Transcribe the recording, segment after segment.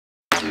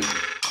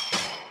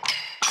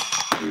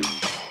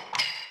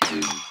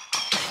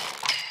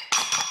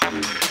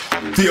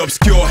The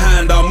obscure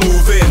hand I'm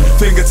moving,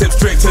 fingertips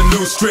strict and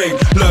loose string,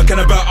 lurking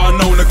about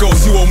unknown a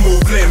ghost. You won't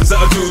move limbs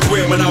that a dude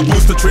win. When I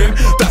boost the trim,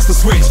 that's the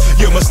switch.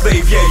 You're my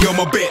slave, yeah, you're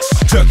my bitch.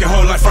 Jerk your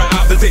whole life right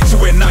out the ditch. You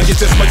win, now you're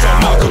just my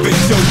John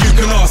Malkovich. Yo, you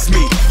can ask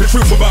me the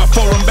truth about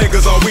foreign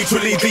beggars. Are we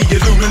truly the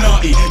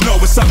Illuminati? No,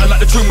 it's something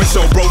like the Truman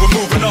Show, bro. We're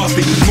moving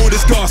nasty, mood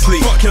is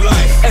ghastly. Fuck your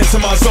life, enter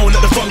my zone,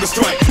 let the fungus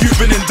strike. You've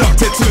been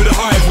inducted to the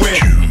hive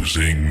where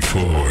choosing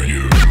for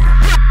you.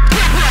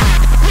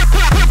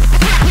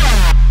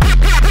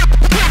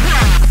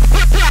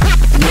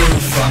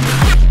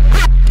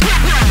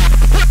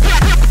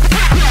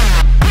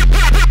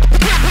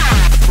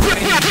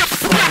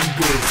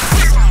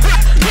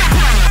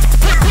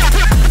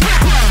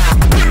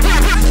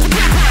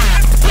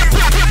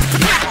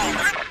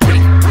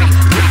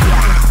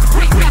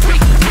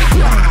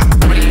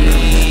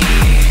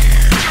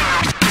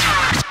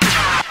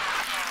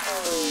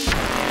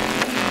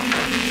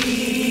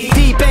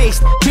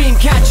 Dream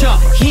catcher,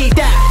 heed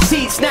that,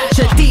 seed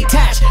snatcher,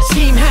 detach,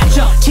 scheme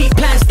hatcher, cheap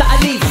plans that I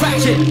leave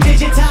fractured.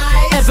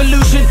 Digitize,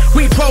 evolution,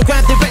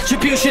 reprogram the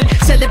retribution,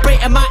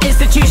 celebrating my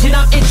institution.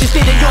 I'm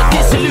interested in your